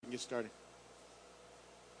Get started.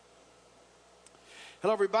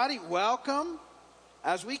 Hello, everybody. Welcome.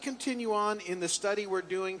 As we continue on in the study we're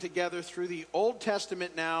doing together through the Old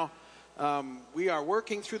Testament now, we are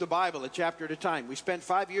working through the Bible a chapter at a time. We spent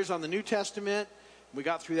 5 years on the New Testament. We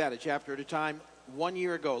got through that a chapter at a time. 1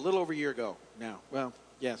 year ago, a little over a year ago now. Well,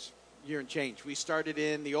 yes, year and change. We started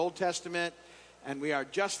in the Old Testament, and we are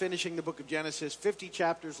just finishing the book of Genesis, 50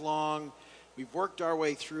 chapters long. We've worked our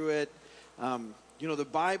way through it. The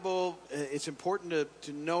Bible, it's important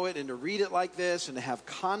to know it and to read it like this and to have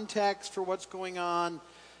context for what's going on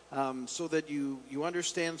so that you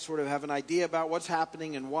understand, sort of have an idea about what's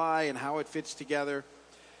happening and why and how it fits together.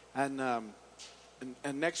 And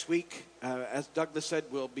next week, as Douglas said,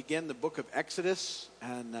 we'll begin the book of Exodus,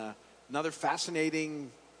 and another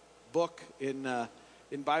fascinating book in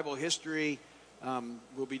Bible history.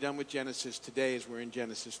 We'll be done with Genesis today as we're in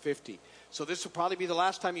Genesis 50. So this will probably be the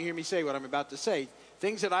last time you hear me say what I'm about to say.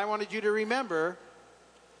 Things that I wanted you to remember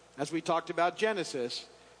as we talked about Genesis.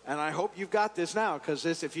 And I hope you've got this now, because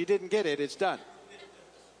if you didn't get it, it's done.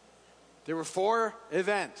 There were 4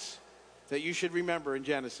 events that you should remember in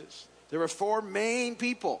Genesis. There were 4 main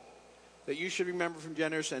people that you should remember from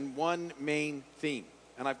Genesis and 1 main theme.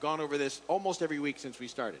 And I've gone over this almost every week since we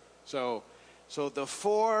started. So the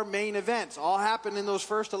 4 main events all happened in those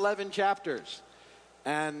first 11 chapters.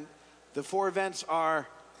 And the 4 events are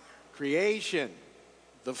creation,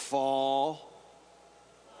 the fall,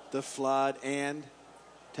 the flood, and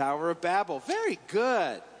Tower of Babel. Very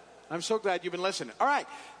good. I'm so glad you've been listening. All right.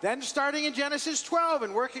 Then starting in Genesis 12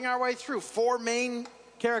 and working our way through 4 main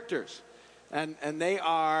characters. And they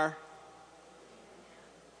are...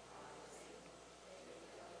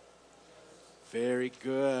 Very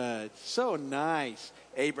good. So nice.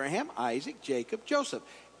 Abraham, Isaac, Jacob, Joseph.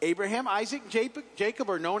 Abraham, Isaac, Jacob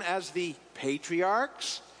are known as the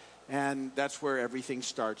patriarchs, and that's where everything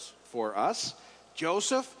starts for us.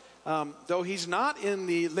 Joseph, though he's not in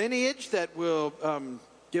the lineage that will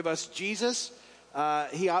give us Jesus,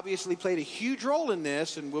 he obviously played a huge role in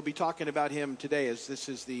this, and we'll be talking about him today, as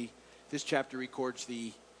this chapter records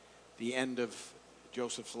the end of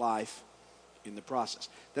Joseph's life in the process.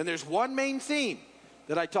 Then there's one main theme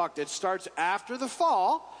that starts after the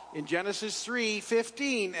fall in Genesis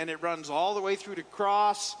 3:15, and it runs all the way through to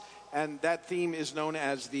cross, and that theme is known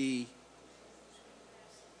as the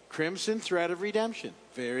crimson thread of redemption.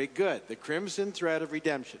 Very good. The crimson thread of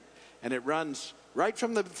redemption. And it runs right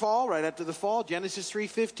from the fall, right after the fall, Genesis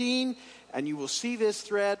 3:15, and you will see this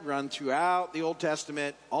thread run throughout the Old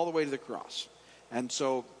Testament all the way to the cross. And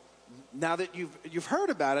so now that you've heard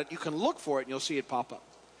about it, you can look for it and you'll see it pop up.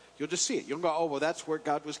 You'll just see it. You'll go, oh, well, that's where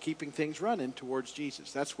God was keeping things running towards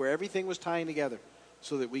Jesus. That's where everything was tying together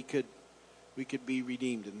so that we could be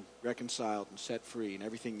redeemed and reconciled and set free, and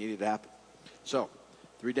everything needed to happen. So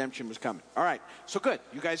the redemption was coming. All right. So good.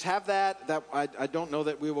 You guys have that. I don't know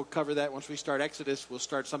that we will cover that once we start Exodus. We'll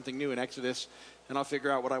start something new in Exodus, and I'll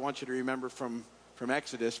figure out what I want you to remember from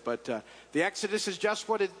Exodus. But the Exodus is just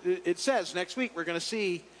what it says. Next week we're going to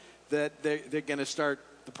see that they're going to start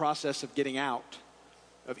the process of getting out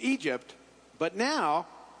of Egypt. But now,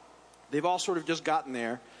 they've all sort of just gotten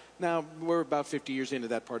there. Now, we're about 50 years into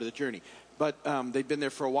that part of the journey. But they've been there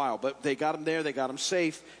for a while. But they got them there, they got them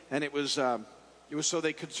safe, and it was so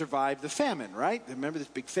they could survive the famine, right? Remember this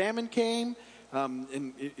big famine came?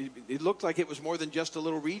 And it looked like it was more than just a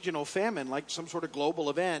little regional famine, like some sort of global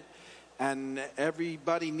event. And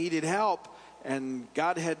everybody needed help. And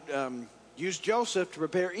God had... used Joseph to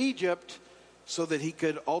prepare Egypt so that he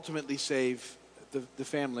could ultimately save the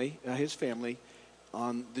family, his family,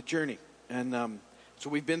 on the journey. And so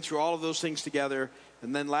we've been through all of those things together.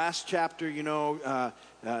 And then last chapter,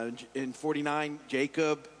 in 49,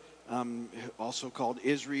 Jacob, also called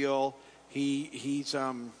Israel, he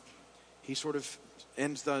sort of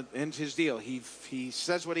ends his deal. He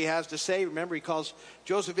says what he has to say. Remember, he calls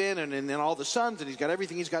Joseph in, and then all the sons, and he's got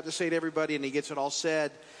everything he's got to say to everybody, and he gets it all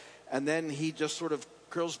said. And then he just sort of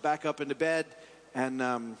curls back up into bed,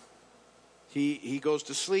 and he goes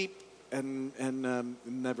to sleep and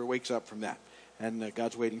never wakes up from that. And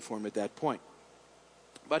God's waiting for him at that point.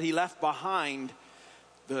 But he left behind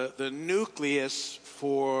the nucleus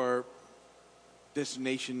for this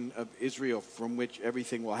nation of Israel, from which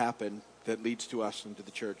everything will happen that leads to us and to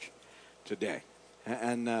the church today.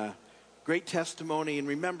 And great testimony. And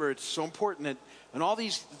remember, it's so important that, and all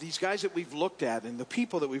these guys that we've looked at and the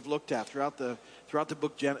people that we've looked at throughout the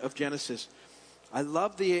book of Genesis, I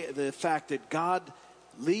love the fact that God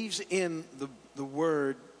leaves in the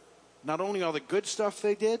word not only all the good stuff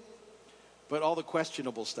they did, but all the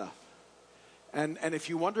questionable stuff. And if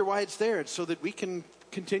you wonder why it's there, it's so that we can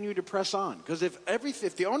continue to press on. Because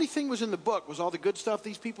if the only thing was in the book was all the good stuff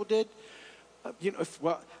these people did,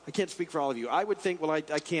 I can't speak for all of you. I would think, I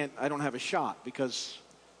don't have a shot because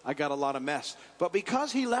I got a lot of mess. But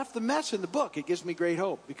because he left the mess in the book, it gives me great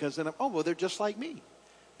hope. Because then they're just like me.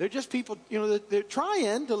 They're just people, they're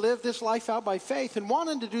trying to live this life out by faith and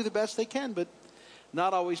wanting to do the best they can, but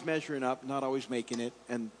not always measuring up, not always making it.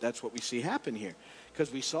 And that's what we see happen here.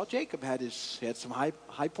 Because we saw Jacob had some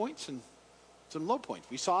high points and some low points.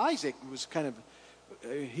 We saw Isaac was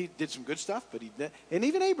he did some good stuff, and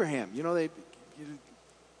even Abraham,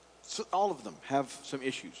 all of them have some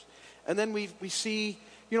issues. And then we see,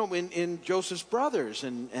 in Joseph's brothers,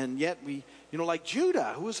 and yet we, like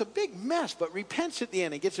Judah, who was a big mess, but repents at the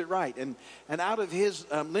end and gets it right. And out of his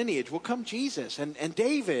lineage will come Jesus and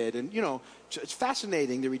David. And, it's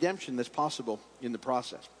fascinating the redemption that's possible in the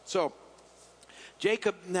process. So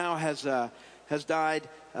Jacob now has died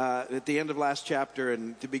at the end of last chapter.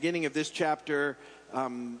 And at the beginning of this chapter,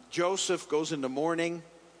 Joseph goes into mourning,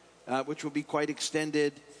 which will be quite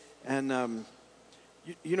extended. And, and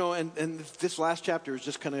this last chapter is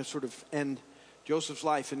just kind of sort of end Joseph's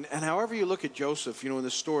life. And however you look at Joseph, in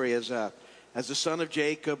the story as the son of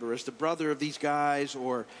Jacob, or as the brother of these guys,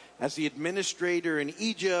 or as the administrator in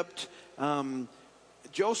Egypt,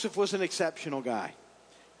 Joseph was an exceptional guy.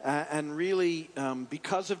 And really,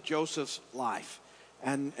 because of Joseph's life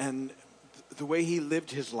and the way he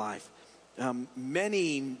lived his life,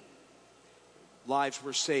 many lives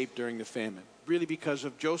were saved during the famine. Really because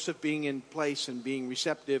of Joseph being in place and being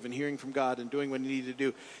receptive and hearing from God and doing what he needed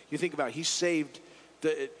to do. You think about it, he saved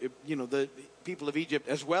the people of Egypt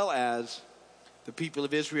as well as the people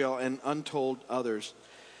of Israel and untold others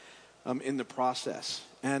in the process.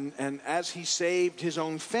 And as he saved his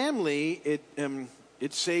own family,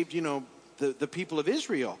 it saved, the people of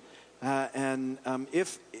Israel.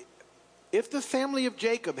 If the family of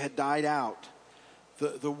Jacob had died out,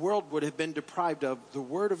 the world would have been deprived of the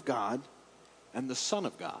Word of God and the Son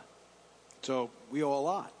of God. So we owe a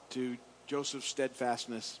lot to Joseph's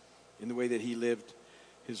steadfastness in the way that he lived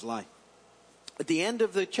his life. At the end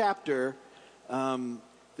of the chapter,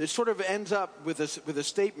 this sort of ends up with a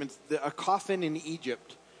statement, a coffin in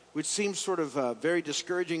Egypt, which seems sort of a very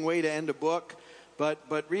discouraging way to end a book,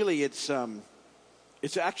 but really it's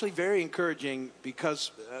actually very encouraging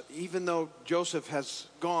because even though Joseph has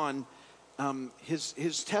gone,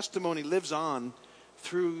 his testimony lives on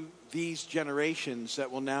through these generations that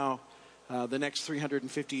will now, the next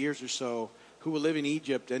 350 years or so, who will live in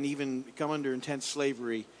Egypt and even come under intense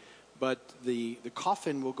slavery. But the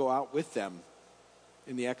coffin will go out with them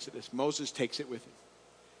in the Exodus. Moses takes it with him.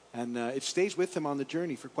 And it stays with them on the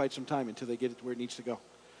journey for quite some time until they get it to where it needs to go.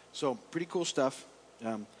 So pretty cool stuff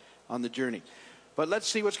on the journey. But let's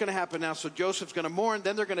see what's going to happen now. So Joseph's going to mourn.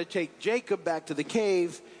 Then they're going to take Jacob back to the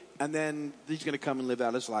cave. And then he's going to come and live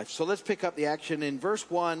out his life. So let's pick up the action in verse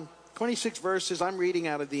 1. 26 verses. I'm reading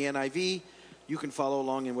out of the NIV. You can follow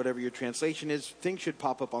along in whatever your translation is. Things should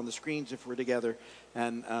pop up on the screens if we're together.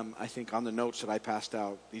 And I think on the notes that I passed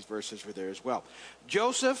out, these verses were there as well.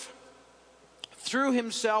 Joseph threw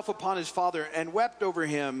himself upon his father and wept over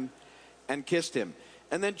him and kissed him.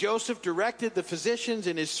 And then Joseph directed the physicians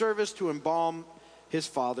in his service to embalm his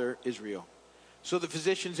father Israel. So the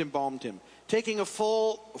physicians embalmed him, taking a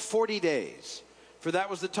full 40 days, for that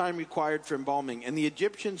was the time required for embalming. And the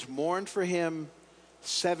Egyptians mourned for him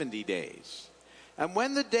 70 days. And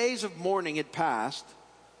when the days of mourning had passed,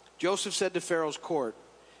 Joseph said to Pharaoh's court,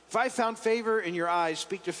 "If I found favor in your eyes,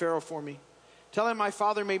 speak to Pharaoh for me. Tell him my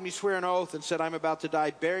father made me swear an oath and said, I'm about to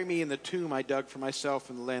die. Bury me in the tomb I dug for myself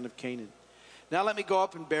in the land of Canaan. Now let me go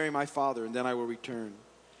up and bury my father, and then I will return."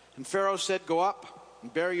 And Pharaoh said, "Go up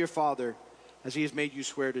and bury your father, as he has made you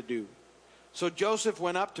swear to do." So Joseph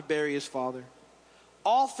went up to bury his father.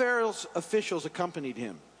 All Pharaoh's officials accompanied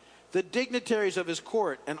him, the dignitaries of his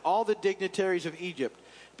court and all the dignitaries of Egypt,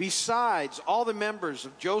 besides all the members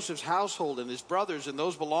of Joseph's household and his brothers and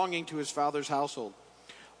those belonging to his father's household.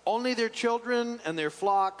 Only their children and their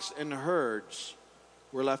flocks and herds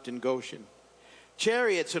were left in Goshen.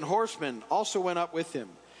 Chariots and horsemen also went up with him.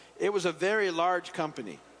 It was a very large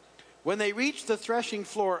company. When they reached the threshing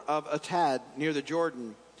floor of Atad near the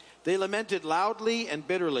Jordan, they lamented loudly and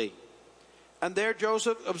bitterly. And there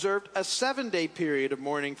Joseph observed a 7-day period of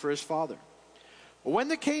mourning for his father. When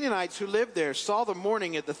the Canaanites who lived there saw the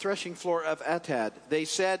mourning at the threshing floor of Atad, they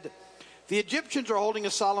said, "The Egyptians are holding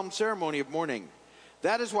a solemn ceremony of mourning."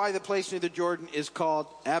 That is why the place near the Jordan is called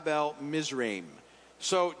Abel Mizraim.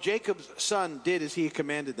 So Jacob's son did as he had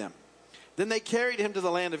commanded them. Then they carried him to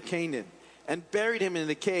the land of Canaan and buried him in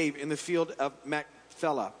the cave in the field of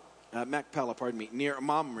Machpelah, near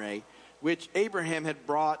Mamre, which Abraham had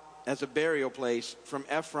brought as a burial place from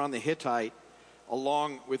Ephron the Hittite,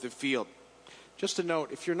 along with the field. Just a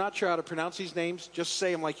note, if you're not sure how to pronounce these names, just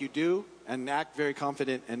say them like you do and act very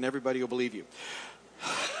confident, and everybody will believe you.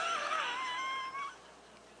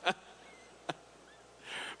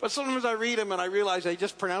 But sometimes I read them and I realize I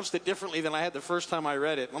just pronounced it differently than I had the first time I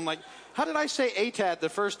read it. And I'm like, how did I say Atad the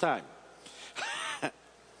first time?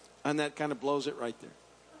 And that kind of blows it right there.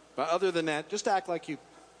 But other than that, just act like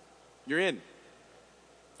you're in.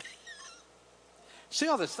 See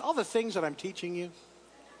all the things that I'm teaching you?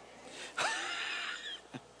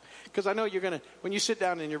 Because I know you're going to, when you sit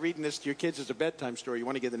down and you're reading this to your kids as a bedtime story, you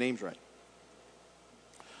want to get the names right.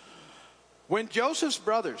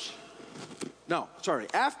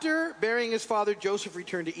 After burying his father, Joseph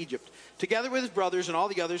returned to Egypt, together with his brothers and all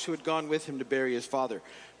the others who had gone with him to bury his father.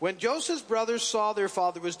 When Joseph's brothers saw their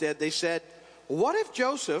father was dead, they said, "What if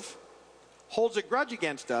Joseph holds a grudge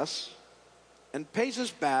against us and pays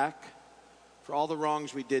us back for all the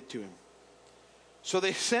wrongs we did to him?" So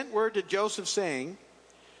they sent word to Joseph saying,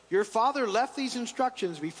 "Your father left these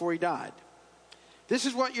instructions before he died. This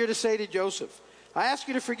is what you're to say to Joseph. I ask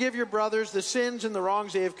you to forgive your brothers the sins and the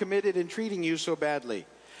wrongs they have committed in treating you so badly.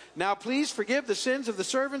 Now please forgive the sins of the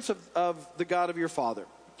servants of the God of your father."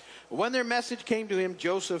 When their message came to him,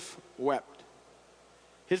 Joseph wept.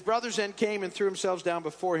 His brothers then came and threw themselves down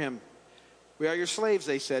before him. "We are your slaves,"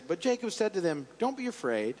 they said. But Jacob said to them, "Don't be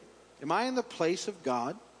afraid. Am I in the place of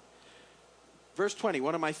God?" Verse 20,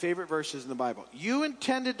 one of my favorite verses in the Bible. "You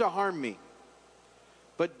intended to harm me,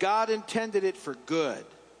 but God intended it for good,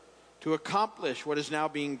 to accomplish what is now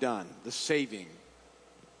being done, the saving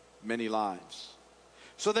many lives.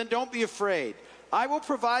 So then don't be afraid. I will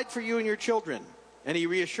provide for you and your children." And he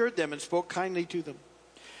reassured them and spoke kindly to them.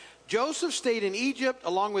 Joseph stayed in Egypt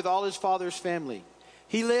along with all his father's family.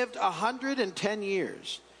 He lived 110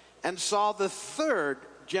 years and saw the third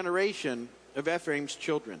generation of Ephraim's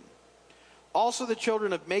children. Also the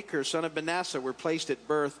children of Machir, son of Manasseh, were placed at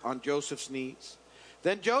birth on Joseph's knees.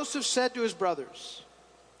 Then Joseph said to his brothers,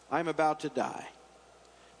 "I am about to die,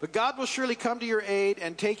 but God will surely come to your aid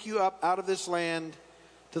and take you up out of this land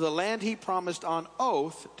to the land he promised on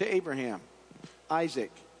oath to Abraham,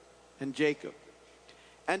 Isaac, and Jacob."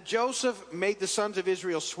 And Joseph made the sons of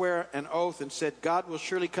Israel swear an oath and said, "God will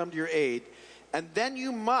surely come to your aid, and then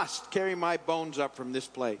you must carry my bones up from this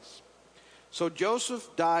place." So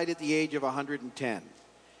Joseph died at the age of 110.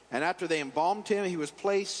 And after they embalmed him, he was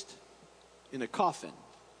placed in a coffin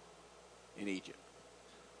in Egypt.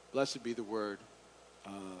 Blessed be the word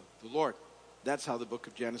of the Lord. That's how the book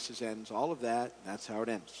of Genesis ends. All of that, that's how it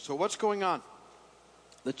ends. So what's going on?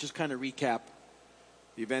 Let's just kind of recap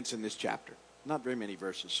the events in this chapter. Not very many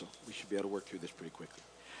verses, so we should be able to work through this pretty quickly.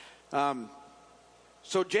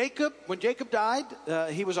 So when Jacob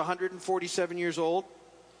died, he was 147 years old.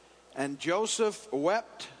 And Joseph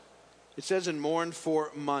wept, it says, and mourned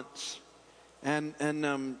for months.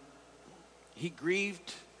 And he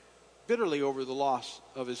grieved bitterly over the loss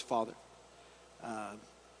of his father.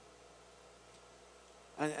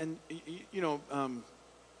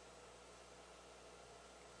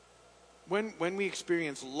 When we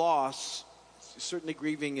experience loss, certainly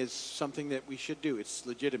grieving is something that we should do. It's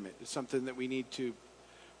legitimate. It's something that we need to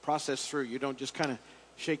process through. You don't just kind of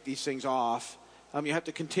shake these things off. You have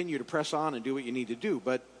to continue to press on and do what you need to do.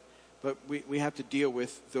 But we have to deal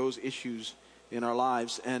with those issues in our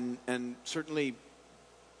lives. And certainly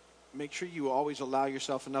make sure you always allow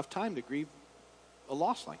yourself enough time to grieve a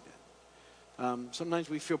loss like that. Sometimes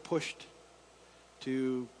we feel pushed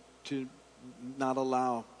to not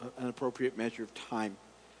allow an appropriate measure of time.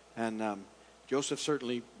 And Joseph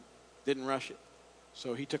certainly didn't rush it.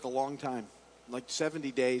 So he took a long time, like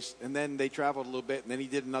 70 days, and then they traveled a little bit, and then he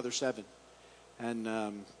did another 7. And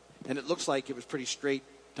it looks like it was pretty straight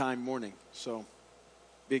time mourning. So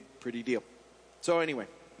pretty deal. So anyway,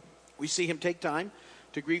 we see him take time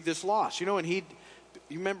to grieve this loss. And you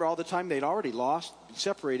remember all the time they'd already lost,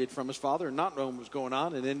 separated from his father, and not knowing what was going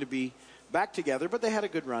on, and then to be back together. But they had a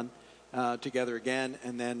good run together again,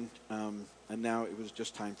 and then and now it was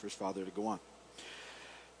just time for his father to go on.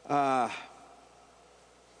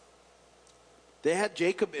 They had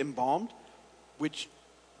Jacob embalmed, which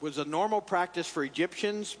was a normal practice for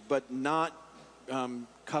Egyptians, but not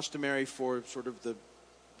customary for sort of the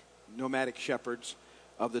nomadic shepherds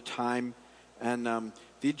of the time. And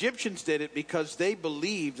the Egyptians did it because they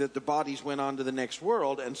believed that the bodies went on to the next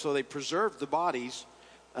world, and so they preserved the bodies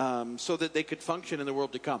so that they could function in the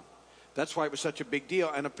world to come. That's why it was such a big deal.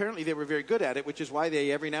 And apparently they were very good at it, which is why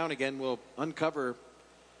they every now and again will uncover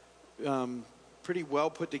pretty well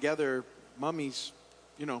put together mummies,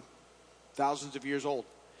 thousands of years old.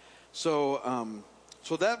 So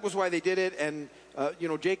that was why they did it. And,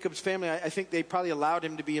 Jacob's family, I think they probably allowed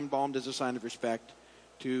him to be embalmed as a sign of respect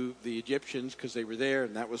to the Egyptians because they were there,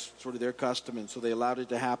 and that was sort of their custom, and so they allowed it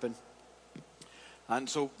to happen. And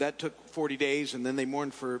so that took 40 days, and then they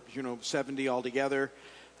mourned for, 70 altogether.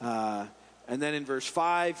 And then in verse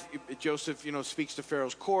 5, Joseph, speaks to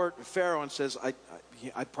Pharaoh's court, Pharaoh, and says,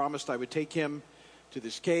 I promised I would take him to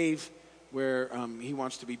this cave where he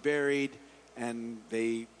wants to be buried. And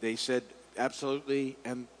they said, absolutely.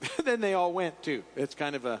 And then they all went, too. It's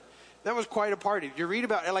kind of that was quite a party. You read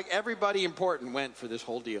about it, like everybody important went for this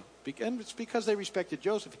whole deal. And it's because they respected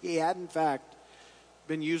Joseph. He had, in fact,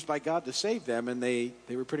 been used by God to save them, and they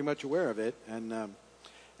were pretty much aware of it.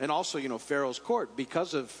 And also, Pharaoh's court,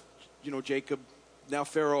 because of, Jacob, now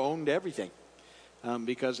Pharaoh owned everything.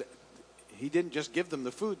 Because he didn't just give them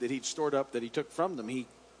the food that he'd stored up that he took from them. He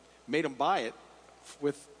made them buy it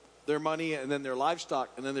with their money and then their livestock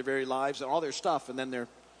and then their very lives and all their stuff. And then they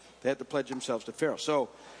had to pledge themselves to Pharaoh. So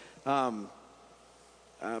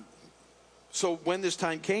when this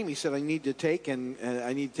time came, he said, I need to take him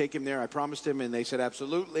there. I promised him, and they said,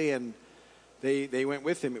 absolutely. And they went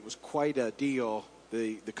with him. It was quite a deal,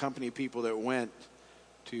 the company of people that went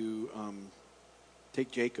to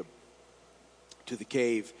take Jacob to the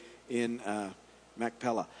cave in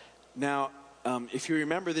Machpelah. Now, if you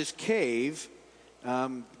remember this cave,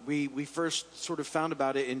 we first sort of found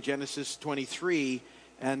about it in Genesis 23,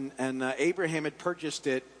 and Abraham had purchased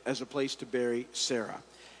it as a place to bury Sarah.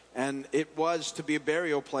 And it was to be a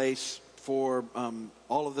burial place for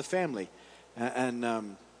all of the family.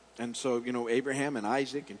 And so, Abraham and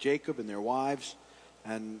Isaac and Jacob and their wives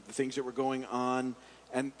and the things that were going on.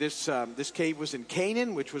 And this cave was in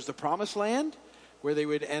Canaan, which was the promised land, where they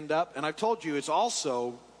would end up. And I've told you, it's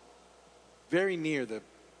also very near the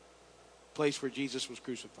place where Jesus was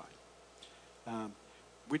crucified,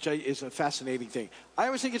 which is a fascinating thing. I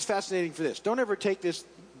always think it's fascinating for this. Don't ever take this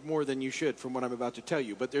more than you should from what I'm about to tell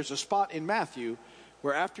you. But there's a spot in Matthew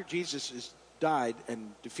where after Jesus has died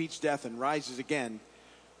and defeats death and rises again,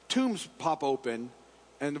 tombs pop open.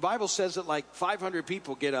 And the Bible says that like 500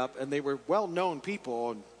 people get up, and they were well-known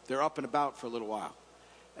people, and they're up and about for a little while.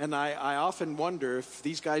 And I often wonder if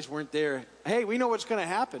these guys weren't there. Hey, we know what's going to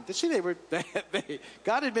happen. See,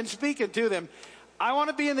 God had been speaking to them. I want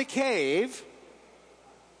to be in the cave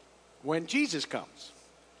when Jesus comes,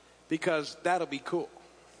 because that'll be cool.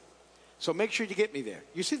 So make sure you get me there.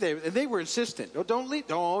 You see, they were insistent. No, don't leave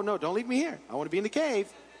me here. I want to be in the cave.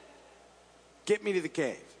 Get me to the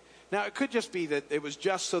cave. Now, it could just be that it was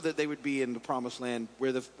just so that they would be in the promised land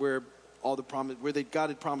where God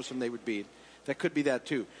had promised them they would be. That could be that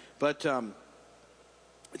too. But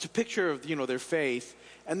it's a picture of, their faith.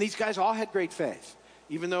 And these guys all had great faith.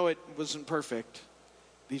 Even though it wasn't perfect,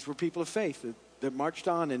 these were people of faith that marched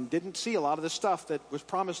on and didn't see a lot of the stuff that was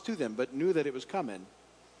promised to them, but knew that it was coming.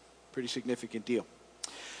 Pretty significant deal.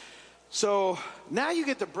 So now you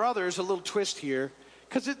get the brothers, a little twist here.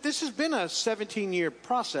 Because this has been a 17-year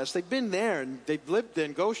process. They've been there, and they've lived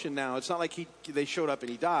in Goshen now. It's not like they showed up and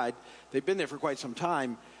he died. They've been there for quite some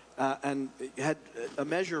time and had a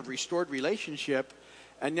measure of restored relationship.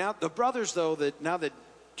 And now the brothers, though, now that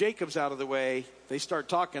Jacob's out of the way, they start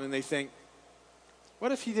talking and they think,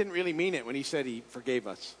 what if he didn't really mean it when he said he forgave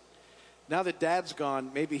us? Now that Dad's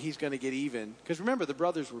gone, maybe he's going to get even. Because remember, the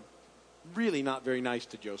brothers were really not very nice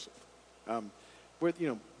to Joseph.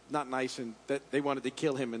 Not nice, and that they wanted to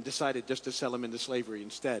kill him and decided just to sell him into slavery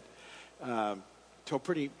instead. So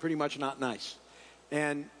pretty much not nice.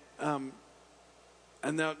 And now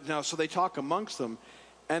so they talk amongst them,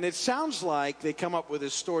 and it sounds like they come up with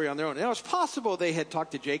this story on their own. Now, it's possible they had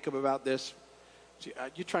talked to Jacob about this.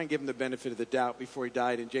 You try and give him the benefit of the doubt before he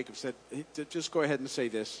died, and Jacob said, hey, just go ahead and say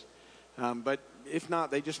this. But if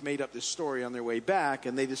not, they just made up this story on their way back,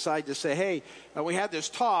 and they decide to say, hey, we had this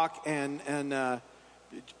talk, and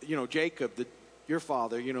Jacob, your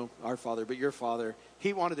father, our father, but your father,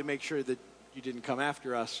 he wanted to make sure that you didn't come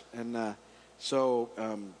after us. And so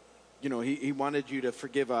he wanted you to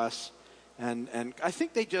forgive us. And I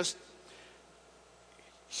think they just,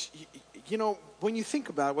 when you think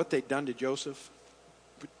about what they'd done to Joseph,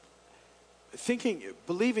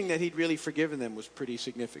 believing that he'd really forgiven them was pretty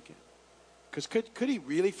significant. Because could he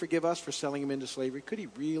really forgive us for selling him into slavery? Could he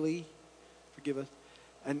really forgive us?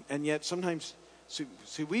 And yet sometimes...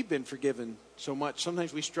 See, we've been forgiven so much.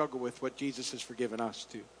 Sometimes we struggle with what Jesus has forgiven us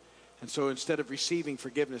too. And so instead of receiving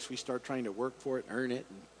forgiveness, we start trying to work for it, earn it,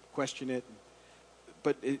 and question it.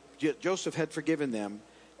 But Joseph had forgiven them,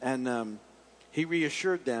 and he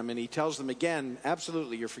reassured them, and he tells them again,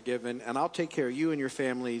 absolutely, you're forgiven, and I'll take care of you and your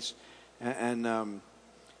families. And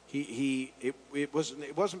It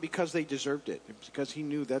wasn't because they deserved it. It was because he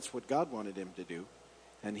knew that's what God wanted him to do,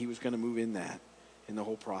 and he was going to move in the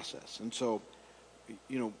whole process. And so,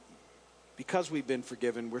 because we've been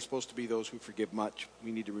forgiven, we're supposed to be those who forgive much.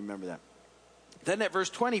 We need to remember that. Then that verse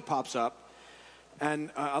 20 pops up,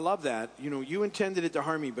 and I love that. You intended it to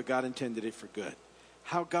harm me, but God intended it for good.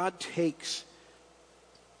 How God takes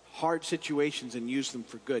hard situations and uses them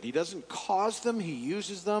for good. He doesn't cause them, he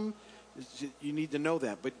uses them. You need to know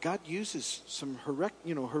that. But God uses some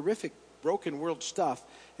horrific, broken world stuff,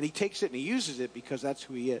 and he takes it and he uses it because that's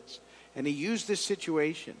who he is. And he used this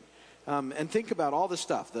situation. And think about all the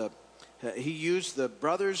stuff. He used the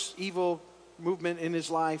brothers' evil movement in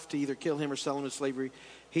his life to either kill him or sell him into slavery.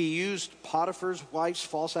 He used Potiphar's wife's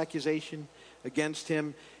false accusation against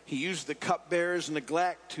him. He used the cupbearer's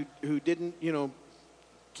neglect who didn't,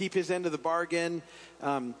 keep his end of the bargain.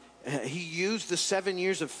 He used the 7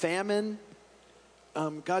 years of famine.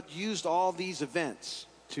 God used all these events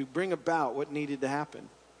to bring about what needed to happen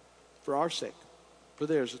for our sake, for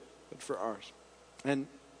theirs, but for ours. And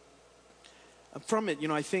from it,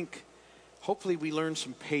 I think hopefully we learn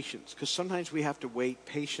some patience, because sometimes we have to wait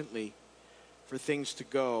patiently for things to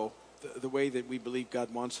go the way that we believe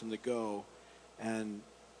God wants them to go. And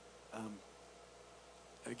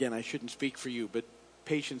again, I shouldn't speak for you, but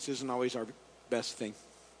patience isn't always our best thing.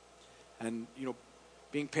 And,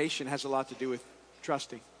 being patient has a lot to do with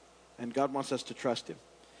trusting. And God wants us to trust him.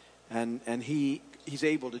 And he's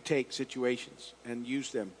able to take situations and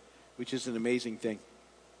use them, which is an amazing thing.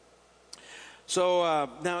 So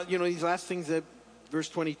now, these last things, that verse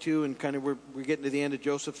 22, and kind of we're getting to the end of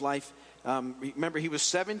Joseph's life. Remember, he was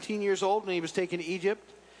 17 years old when he was taken to Egypt.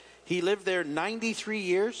 He lived there 93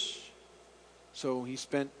 years. So he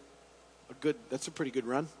spent that's a pretty good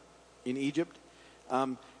run in Egypt.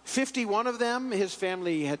 51 of them, his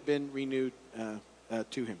family had been renewed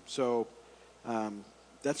to him. So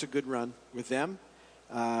that's a good run with them.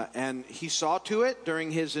 And he saw to it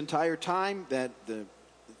during his entire time that the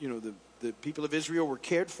people of Israel were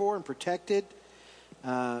cared for and protected.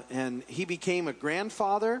 And he became a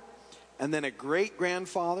grandfather and then a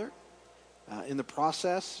great-grandfather in the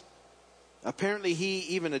process. Apparently, he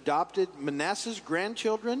even adopted Manasseh's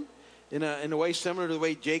grandchildren in a way similar to the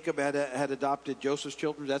way Jacob had adopted Joseph's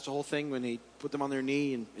children. That's the whole thing when he put them on their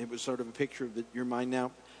knee, and it was sort of a picture of your mind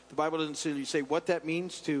now. The Bible doesn't really say what that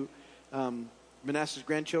means to Manasseh's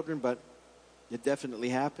grandchildren, but it definitely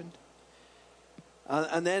happened.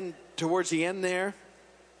 And then towards the end there,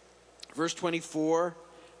 verse 24,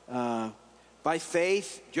 by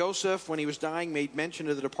faith, Joseph, when he was dying, made mention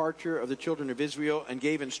of the departure of the children of Israel and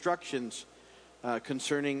gave instructions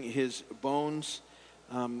concerning his bones.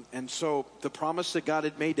 And so the promise that God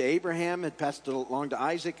had made to Abraham had passed along to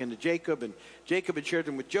Isaac and to Jacob, and Jacob had shared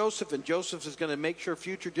them with Joseph, and Joseph is going to make sure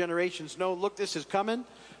future generations know, look, this is coming.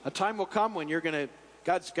 A time will come when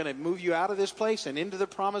God's going to move you out of this place and into the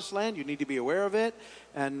promised land. You need to be aware of it.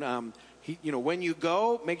 And when you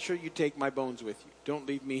go, make sure you take my bones with you. Don't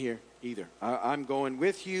leave me here either. I'm going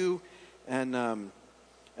with you. And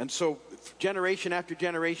so generation after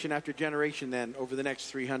generation after generation then, over the next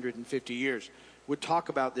 350 years, would talk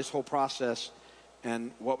about this whole process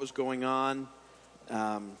and what was going on.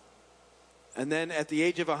 And then at the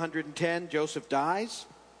age of 110, Joseph dies.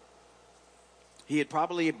 He had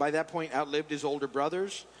probably, by that point, outlived his older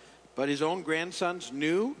brothers, but his own grandsons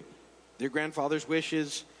knew their grandfather's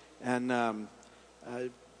wishes, and that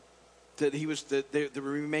the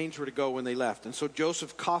remains were to go when they left. And so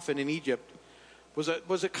Joseph's coffin in Egypt was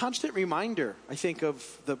a constant reminder, I think,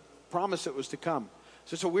 of the promise that was to come.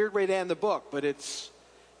 So it's a weird way to end the book, but it's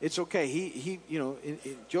okay.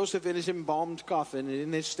 Joseph in his embalmed coffin and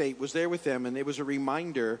in his state was there with them, and it was a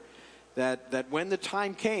reminder that when the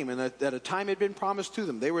time came and that a time had been promised to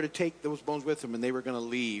them, they were to take those bones with them and they were going to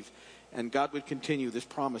leave, and God would continue this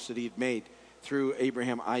promise that he had made through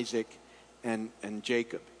Abraham, Isaac, and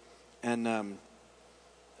Jacob. And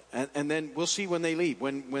then we'll see when they leave.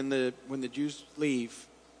 When the Jews leave,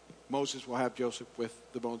 Moses will have Joseph with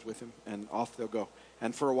the bones with him, and off they'll go.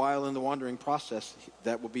 And for a while in the wandering process,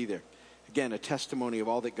 that will be there. Again, a testimony of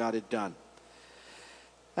all that God had done.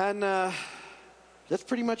 And that's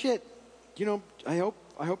pretty much it. I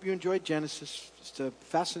hope you enjoyed Genesis. It's a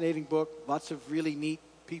fascinating book. Lots of really neat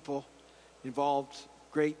people involved.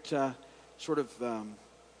 Great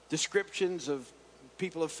descriptions of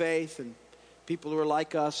people of faith and people who are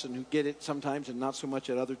like us and who get it sometimes and not so much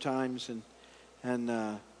at other times. And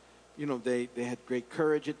they had great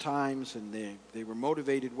courage at times, and they were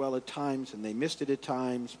motivated well at times, and they missed it at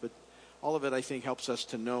times. But all of it, I think, helps us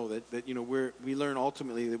to know that we learn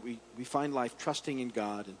ultimately that we find life trusting in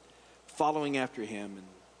God and following after him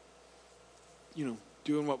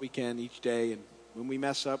doing what we can each day. And when we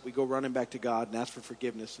mess up, we go running back to God and ask for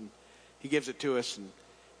forgiveness. And he gives it to us. And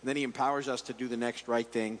then he empowers us to do the next right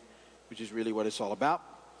thing, which is really what it's all about.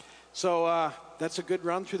 So that's a good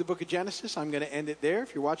run through the book of Genesis. I'm going to end it there.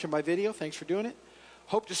 If you're watching my video, thanks for doing it.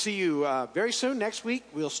 Hope to see you very soon. Next week,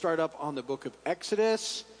 we'll start up on the book of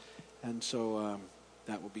Exodus. And so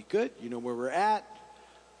that will be good. You know where we're at.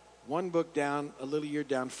 One book down, a little year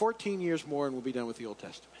down, 14 years more, and we'll be done with the Old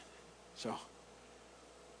Testament. So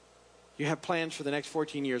you have plans for the next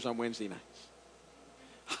 14 years on Wednesday nights.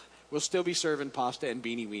 We'll still be serving pasta and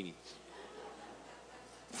beanie weenies.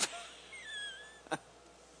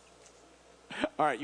 All right.